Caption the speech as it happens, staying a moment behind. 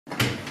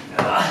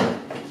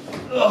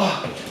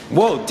Ugh.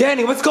 Whoa,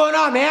 Danny, what's going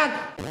on, man?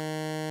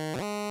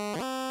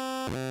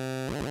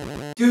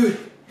 Dude.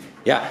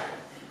 Yeah.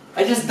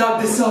 I just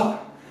dug this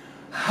up.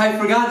 I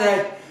forgot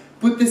that I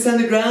put this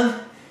on the ground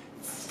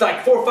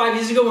like 4 or 5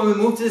 years ago when we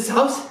moved to this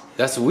house.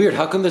 That's weird.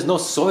 How come there's no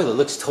soil? It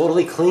looks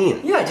totally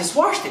clean. Yeah, I just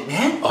washed it,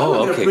 man. Oh,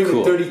 I'm not okay, gonna bring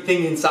cool. a dirty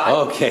thing inside.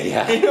 Okay,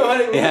 yeah. You know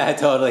what I mean? Yeah, I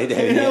totally do.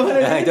 You know what I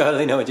mean? I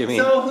totally know what you mean.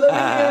 So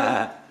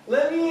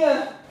let me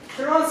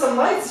turn on some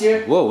lights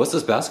here. Whoa, what's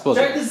this basketball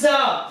Check game? this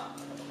out.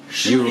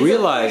 You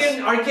realize It's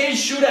an arcade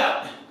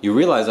shootout. You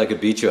realize I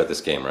could beat you at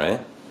this game, right?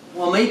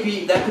 Well,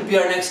 maybe that could be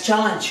our next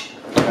challenge.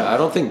 Yeah, I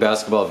don't think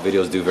basketball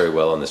videos do very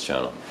well on this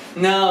channel.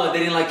 No, they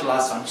didn't like the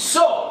last one.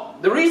 So,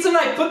 the reason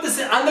I put this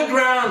on the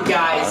ground,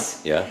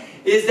 guys,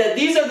 is that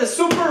these are the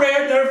super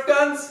rare Nerf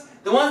guns.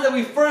 The ones that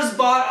we first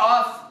bought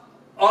off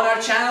on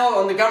our channel,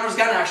 on the Gunner's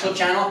Gun actual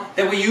channel,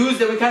 that we used,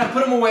 that we kind of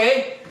put them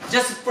away,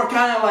 just for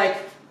kind of like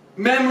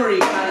memory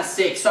kind of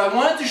sake. So I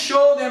wanted to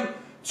show them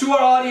to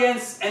our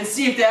audience and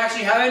see if they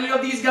actually have any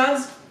of these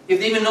guns, if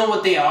they even know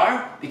what they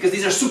are, because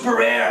these are super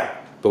rare.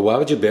 But why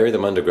would you bury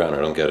them underground? I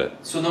don't get it.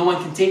 So no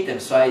one can take them,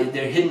 so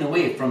they're hidden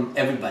away from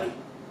everybody.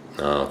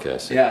 Oh, okay, I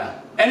see.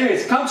 Yeah.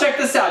 Anyways, come check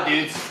this out,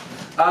 dudes.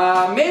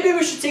 Maybe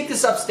we should take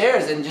this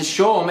upstairs and just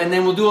show them, and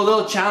then we'll do a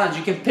little challenge.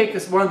 You can pick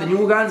one of the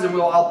new guns, and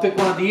I'll pick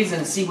one of these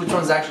and see which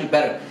one's actually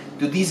better.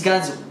 Do these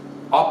guns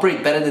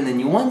operate better than the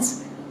new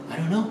ones? I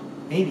don't know.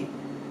 Maybe.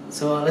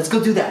 So let's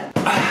go do that.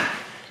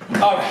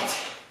 All right.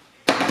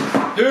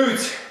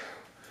 Dudes.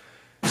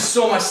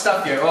 So much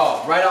stuff here.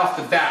 Oh, right off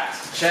the bat.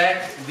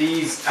 Check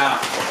these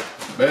out.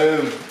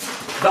 Boom.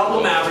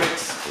 Double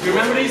Mavericks. You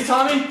remember these,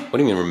 Tommy? What do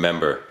you mean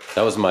remember?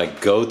 That was my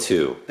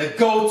go-to. The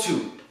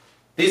go-to.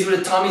 These were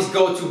the Tommy's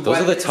go-to weapons. Those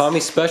are the Tommy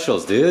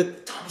specials,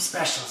 dude. Tommy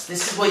specials.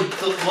 This is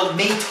what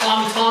made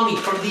Tommy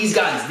from these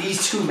guns.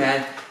 These two,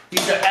 man.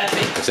 These are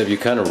epic. Except you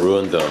kind of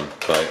ruined them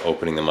by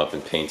opening them up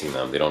and painting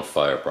them. They don't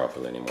fire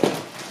properly anymore.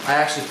 I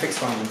actually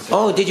fixed one of them. So.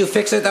 Oh, did you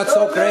fix it? That's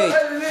so great.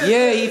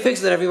 Yeah, he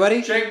fixed it,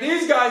 everybody. Check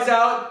these guys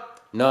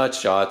out. Nut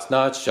shots,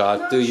 nut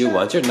shot. Do you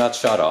want your nut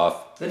shot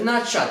off? The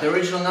nut shot, the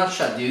original nut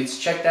shot, dudes.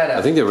 Check that out.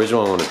 I think the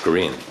original one was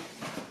green.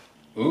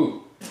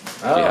 Ooh.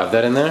 Oh. Do you have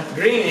that in there?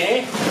 Green,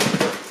 eh?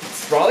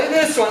 It's probably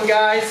this one,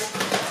 guys.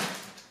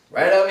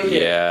 Right over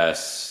here.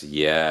 Yes,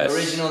 yes.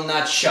 Original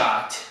nut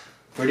shot.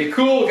 Pretty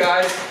cool,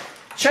 guys.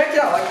 Check it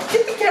out. Like,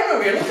 get the camera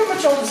over here. Look how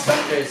much all this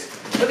stuff there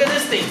is. Look at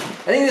this thing.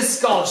 I think this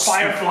is called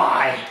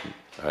Firefly.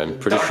 I'm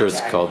pretty sure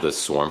it's called the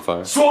Swarm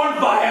Fire. Swarm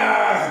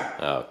Fire!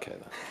 Okay.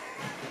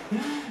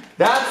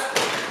 Guys,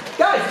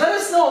 let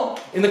us know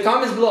in the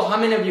comments below how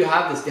many of you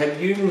have this.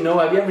 Have you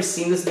ever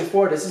seen this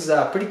before? This is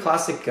a pretty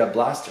classic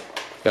blaster.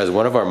 Guys,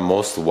 one of our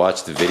most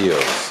watched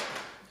videos,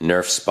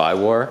 Nerf Spy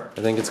War,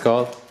 I think it's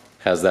called,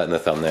 has that in the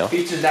thumbnail.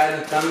 Features that in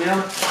the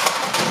thumbnail.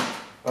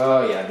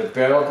 Oh yeah, the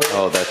barrel break.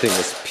 Oh, that thing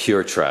was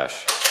pure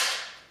trash.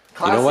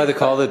 Classic, you know why they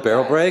call it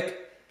barrel break?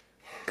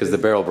 Because the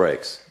barrel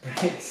breaks.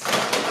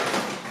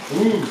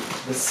 Ooh,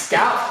 the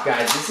scalp,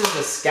 guys. This is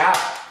the scalp.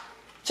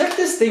 Check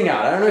this thing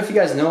out. I don't know if you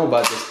guys know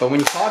about this, but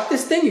when you cock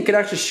this thing, you can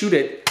actually shoot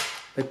it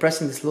by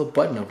pressing this little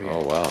button over here.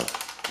 Oh wow.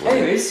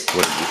 Anyways.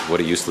 What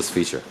a useless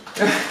feature.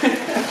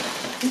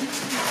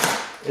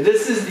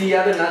 This is the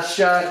other nut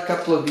shot, a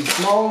couple of these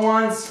smaller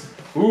ones.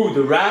 Ooh,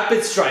 the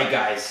Rapid Strike,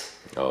 guys.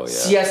 Oh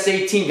yeah.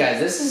 CS18, guys.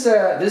 This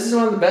is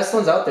one of the best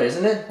ones out there,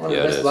 isn't it? One of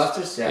the best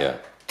blasters. Yeah.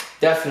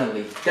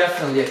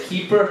 Definitely a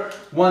keeper.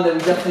 One that we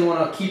definitely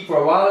want to keep for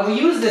a while. And we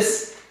use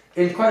this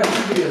in quite a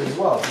few videos as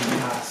well in the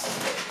past.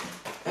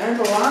 And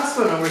the last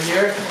one over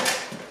here.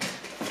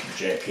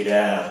 Check it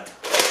out.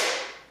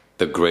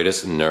 The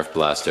greatest Nerf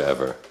blaster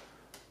ever.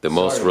 The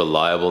most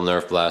reliable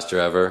Nerf blaster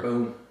ever.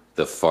 Boom.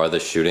 The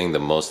farthest shooting, the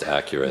most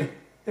accurate.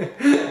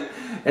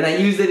 And I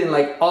used it in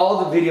like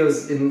all the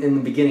videos in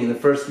the beginning, the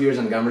first years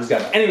on Gunner's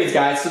Gun. Anyways,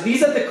 guys, so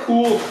these are the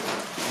cool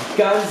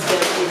guns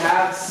that we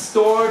have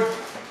stored.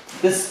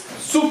 This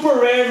super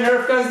rare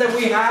Nerf guns that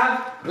we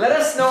have. Let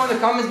us know in the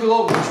comments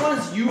below which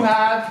ones you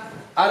have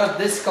out of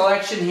this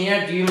collection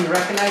here. Do you even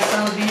recognize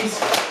some of these?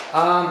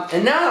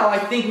 And now I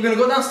think we're gonna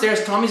go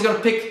downstairs. Tommy's gonna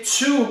pick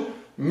 2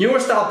 newer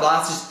style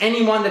blasters,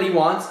 any one that he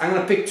wants. I'm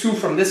gonna pick 2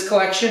 from this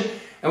collection,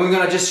 and we're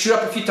gonna just shoot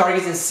up a few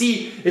targets and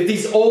see if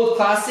these old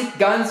classic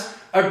guns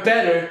are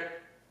better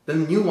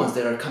than the new ones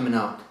that are coming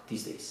out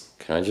these days.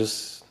 Can I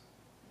just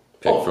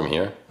pick from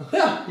here?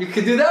 Yeah, you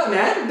could do that,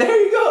 man. There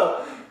you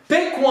go.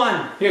 Pick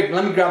one. Here,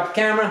 let me grab the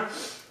camera.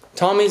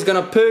 Tommy's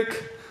gonna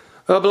pick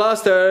a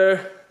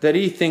blaster that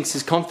he thinks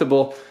is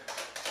comfortable.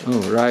 Oh,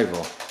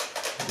 Rival.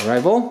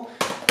 Rival?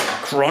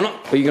 Chrono.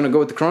 Are you gonna go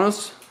with the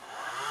Chronos?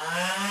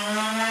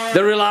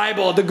 The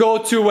reliable, the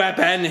go-to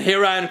weapon,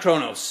 Hira and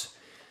Chronos.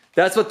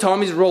 That's what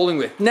Tommy's rolling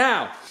with.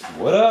 Now,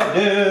 what up,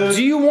 dude?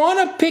 Do you want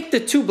to pick the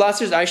 2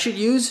 blasters I should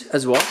use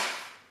as well?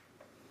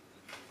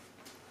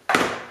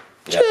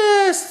 Yeah.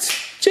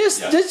 Let's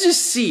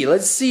just see.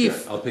 Let's see. Sure.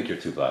 I'll pick your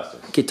 2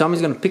 blasters. Okay,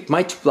 Tommy's gonna pick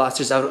my 2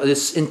 blasters out of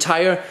this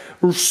entire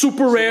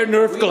super rare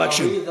Nerf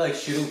collection. Are we like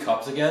shooting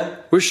cups again?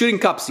 We're shooting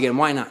cups again.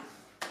 Why not?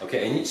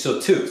 Okay, and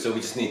so 2. So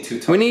we just need 2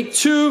 targets.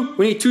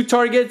 We need 2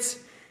 targets.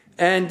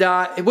 And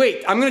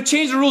wait, I'm gonna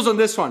change the rules on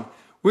this one.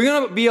 We're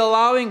gonna be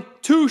allowing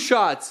 2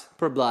 shots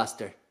per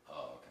blaster. Oh,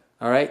 okay.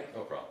 All right?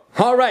 No problem.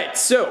 All right,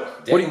 so.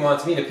 Danny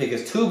wants me to pick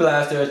his 2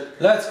 blasters.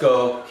 Let's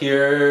go.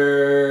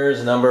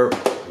 Here's number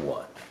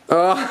 1.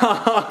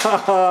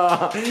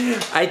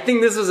 I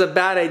think this was a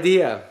bad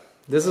idea.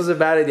 This was a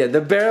bad idea.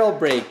 The barrel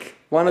break.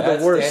 One of the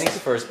worst. Danny's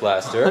first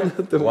blaster.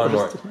 One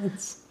more.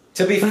 ones.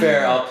 To be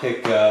fair, I'll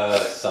pick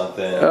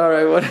something. All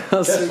right, what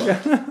else we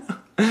got?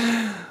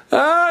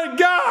 Oh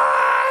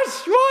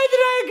gosh! Why did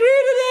I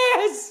agree to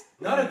this?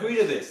 Not agree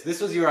to this. This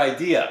was your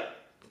idea.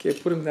 Okay,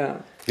 put him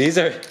down. These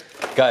are,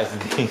 guys,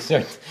 these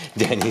are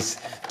Danny's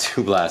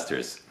 2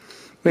 blasters.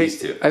 Wait,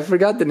 These 2. I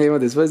forgot the name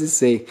of this. What does it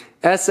say?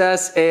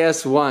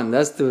 SSAS1.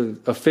 That's the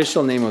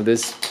official name of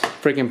this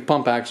freaking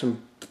pump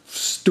action.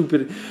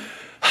 Stupid.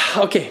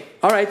 Okay,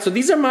 all right. So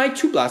these are my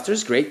 2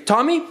 blasters. Great.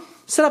 Tommy,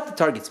 set up the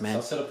targets, man.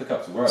 I'll set up the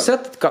cups. Where? Set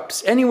up the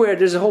cups. Anywhere.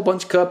 There's a whole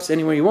bunch of cups.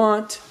 Anywhere you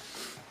want.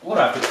 What,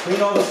 I have to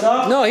clean all this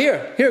up? No,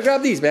 here. Here,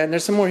 grab these, man.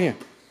 There's some more here.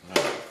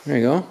 There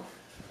you go.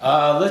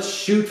 Let's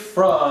shoot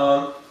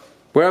from...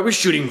 Where are we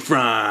shooting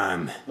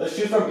from? Let's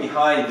shoot from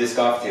behind this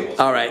coffee table.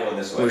 So All right, going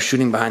this way. we're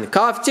shooting behind the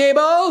coffee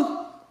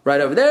table.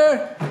 Right over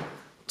there.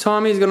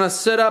 Tommy's gonna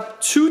set up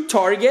 2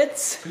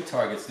 targets. 2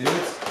 targets,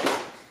 dudes.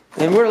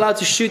 And we're allowed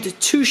to shoot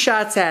 2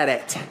 shots at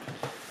it.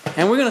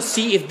 And we're gonna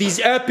see if these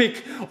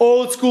epic,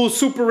 old school,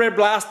 super rare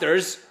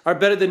blasters are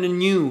better than the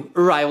new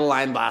rival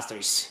line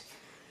blasters.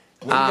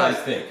 What do you guys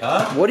think,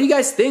 huh? What do you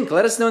guys think?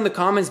 Let us know in the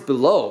comments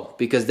below,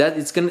 because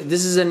this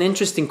is an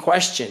interesting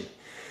question.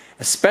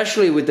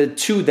 Especially with the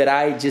 2 that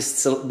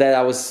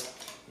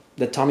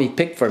that Tommy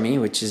picked for me,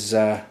 which is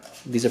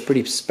these are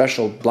pretty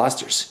special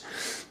blasters.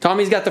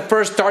 Tommy's got the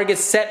first target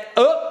set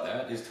up.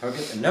 That is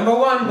target number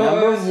 1, boys.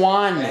 Number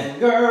 1 and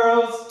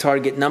girls.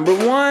 Target number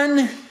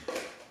 1,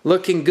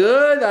 looking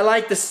good. I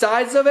like the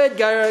size of it.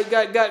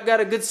 Got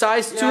a good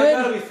size to it.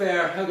 I gotta be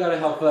fair. I gotta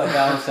help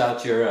balance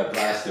out your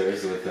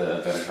blasters with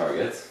better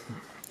targets.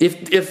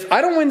 If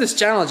I don't win this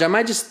challenge, I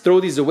might just throw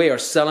these away or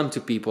sell them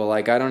to people.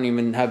 Like, I don't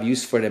even have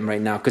use for them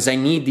right now because I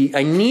need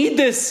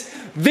this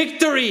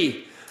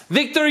victory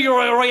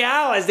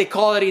royale, as they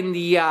call it in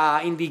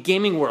the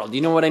gaming world.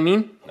 You know what I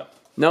mean? No.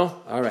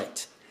 No? All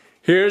right.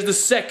 Here's the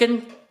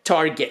second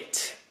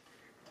target.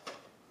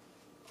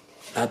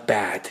 Not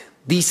bad.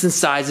 Decent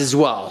size as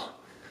well.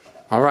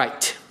 All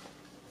right.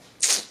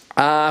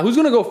 Who's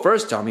gonna go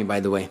first, Tommy? By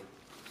the way.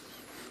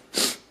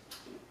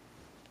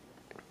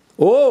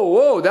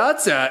 Whoa,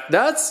 that's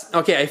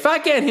okay. If I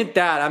can't hit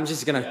that, I'm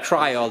just gonna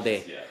cry all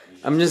day.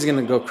 I'm just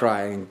gonna go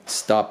cry and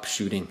stop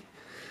shooting.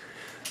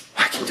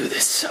 I can do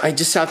this. I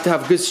just have to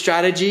have good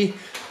strategy.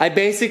 I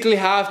basically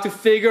have to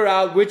figure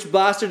out which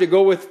blaster to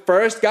go with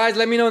first. Guys,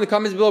 let me know in the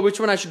comments below which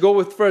one I should go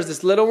with first,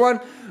 this little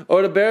one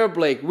or the barrel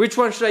blade. Which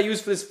one should I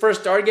use for this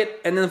first target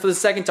and then for the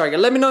second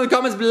target? Let me know in the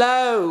comments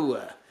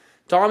below.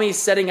 Tommy's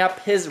setting up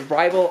his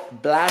rival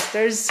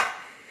blasters.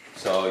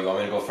 So you want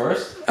me to go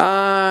first?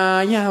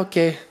 Yeah,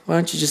 okay. Why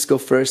don't you just go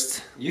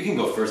first? You can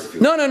go first if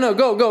you want. No,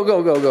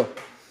 go.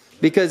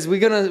 Because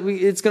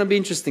it's gonna be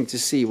interesting to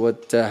see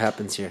what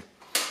happens here.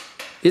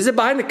 Is it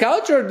behind the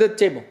couch or the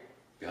table?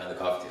 Behind the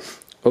coffee table.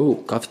 Oh,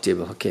 coffee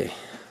table, okay.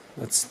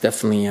 That's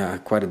definitely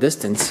quite a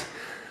distance.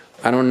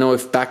 I don't know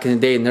if back in the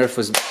day Nerf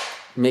was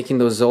making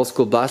those old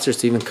school blasters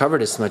to even cover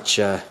this much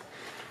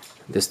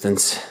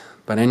distance.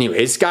 But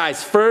anyways,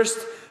 guys, first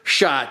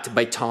shot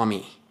by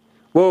Tommy.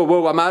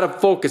 Whoa, I'm out of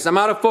focus.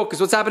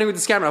 What's happening with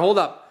this camera? Hold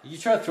up. You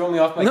try to throw me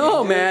off my game,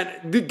 No, dude?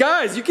 man.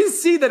 Guys, you can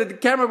see that the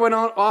camera went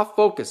off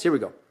focus. Here we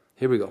go.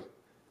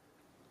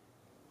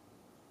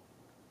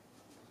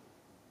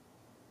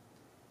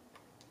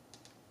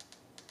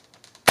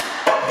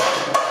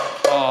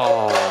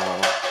 Oh.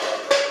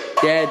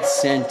 Dead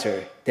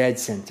center.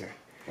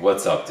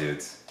 What's up,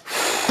 dudes?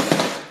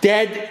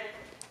 Dead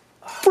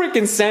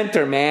freaking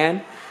center,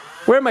 man.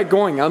 Where am I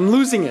going? I'm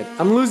losing it.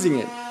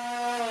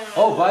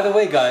 Oh, by the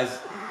way, guys,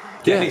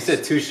 Danny Yes.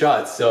 said 2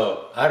 shots,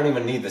 so I don't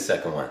even need the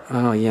second one.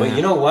 Oh, yeah. But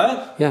you know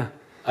what? Yeah.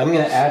 I'm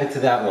gonna add it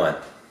to that one.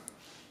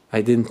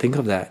 I didn't think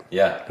of that.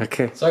 Yeah.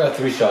 Okay. So I got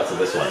 3 shots of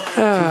this one. 2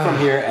 from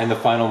here and the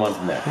final one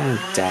from there.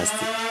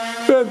 Fantastic.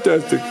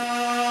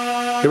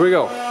 Here we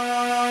go.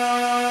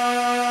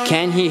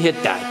 Can he hit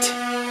that?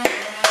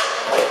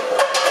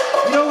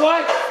 You know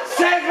what?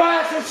 Save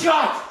my extra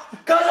shot!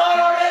 Cause I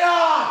don't need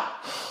off!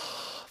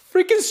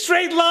 Freaking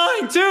straight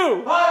line,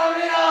 too! I don't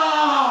need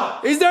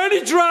off! Is there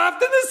any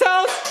draft in this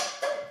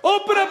house?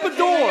 Open up a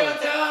door!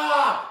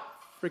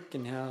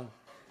 Freaking hell.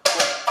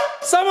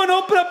 Someone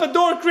open up a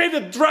door, create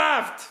a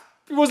draft!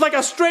 It was like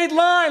a straight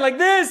line, like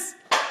this!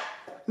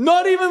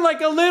 Not even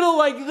like a little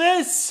like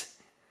this!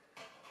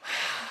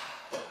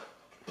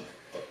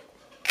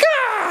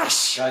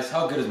 Gosh! Guys,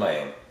 how good is my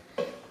aim?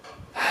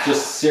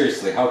 Just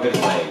seriously, how good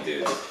is my aim,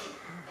 dude?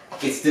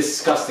 It's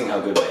disgusting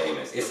how good my aim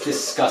is. It's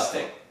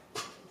disgusting.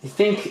 I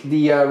think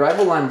the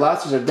rival line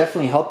blasters are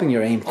definitely helping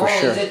your aim for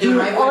sure. Is it the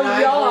rival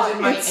line or is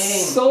it my aim?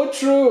 So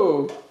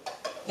true.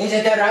 Is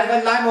it the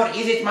rival line or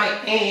is it my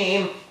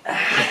aim?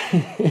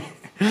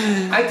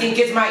 I think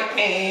it's my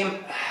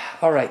aim.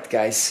 All right,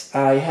 guys.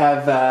 I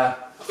have a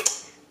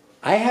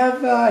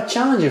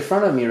challenge in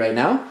front of me right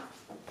now.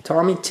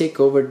 Tommy, take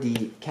over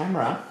the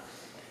camera.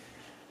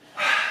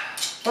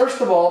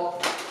 First of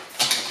all,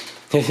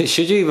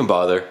 should you even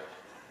bother?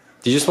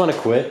 Do you just want to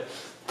quit?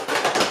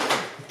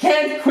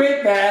 Can't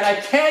quit, man. I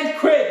can't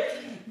quit.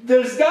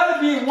 There's gotta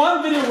be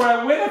one video where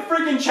I win a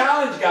freaking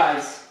challenge,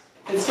 guys.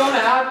 It's gonna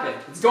happen.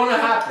 It's gonna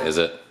happen. Is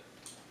it?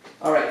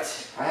 All right.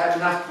 I have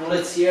enough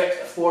bullets here.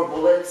 4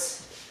 bullets.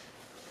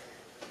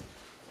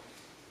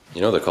 You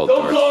know they're called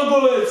Don't darts. call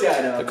them bullets. Yeah,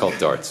 I know. They're called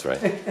darts, right?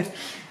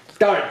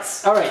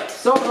 Darts. All right.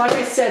 So, like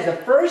I said, the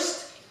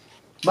first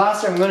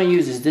blaster I'm gonna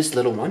use is this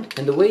little one,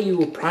 and the way you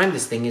will prime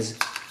this thing is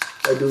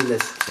by doing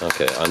this.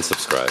 Okay,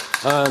 unsubscribe.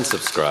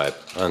 Unsubscribe.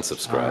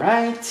 Unsubscribe. All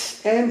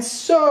right. And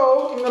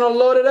so I'm gonna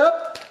load it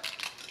up.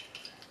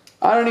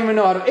 I don't even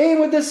know how to aim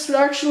with this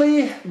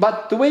actually,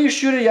 but the way you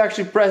shoot it, you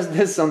actually press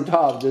this on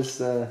top, this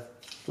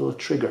little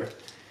trigger.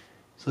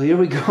 So here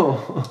we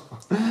go.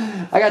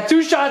 I got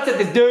 2 shots at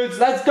this, dudes.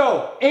 Let's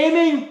go.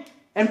 Aiming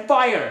and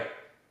fire.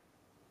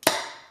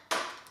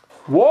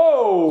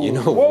 Whoa. You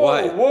know whoa,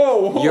 what?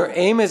 Whoa. Your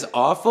aim is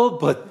awful,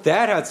 but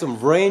that had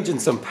some range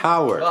and some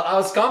power. Well, I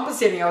was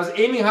compensating. I was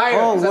aiming higher.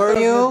 Oh, 'cause I were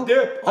thought it was you? gonna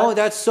dip. Oh,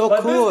 that's so but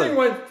cool. This thing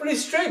went pretty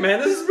straight, man.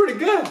 This is pretty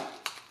good.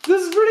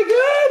 This is pretty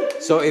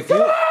good. So if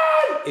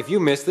you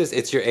miss this,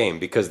 it's your aim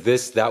because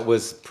that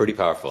was pretty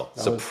powerful.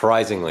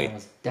 Surprisingly. That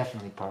was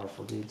definitely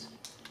powerful, dudes.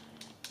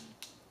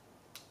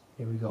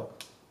 Here we go.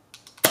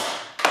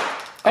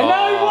 And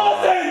now it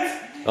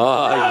wasn't!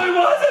 Now it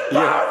wasn't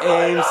powerful!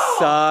 Your aim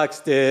sucks,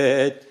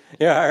 dude.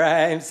 Your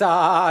aim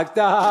sucks,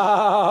 dude.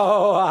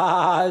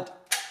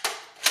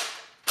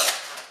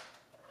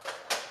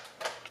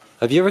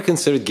 Have you ever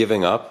considered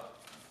giving up?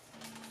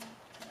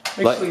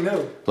 Actually,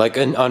 no. Like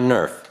on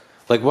Nerf.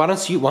 Like why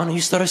don't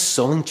you start a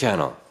sewing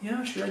channel?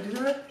 Yeah, should I do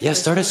that? Yeah,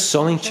 start a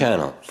sewing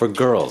channel for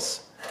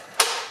girls.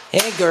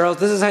 Hey girls,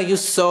 this is how you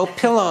sew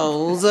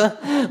pillows.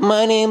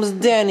 My name's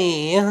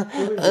Danny. Here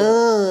we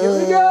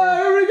go,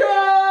 here we go!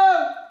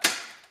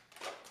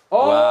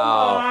 Oh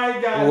Wow.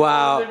 my god.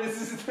 Wow. This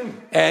is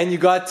And you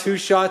got 2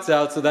 shots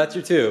out, so that's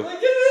your 2. Look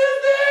at this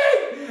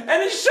thing!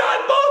 And he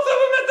shot both of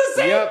them at the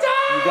same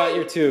time! You got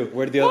your 2.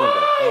 Where did the other one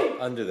go? Oh,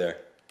 under there.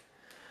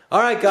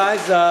 Alright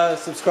guys,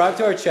 subscribe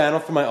to our channel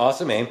for my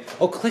awesome aim.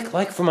 Oh, click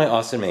like for my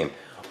awesome aim.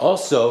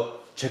 Also,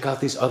 check out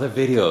these other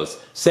videos.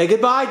 Say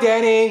goodbye,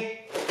 Danny!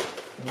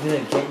 I'm gonna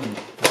get you.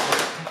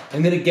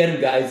 I'm gonna get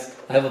him, guys.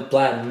 I have a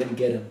plan. I'm gonna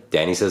get him.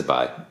 Danny says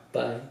bye.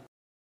 Bye.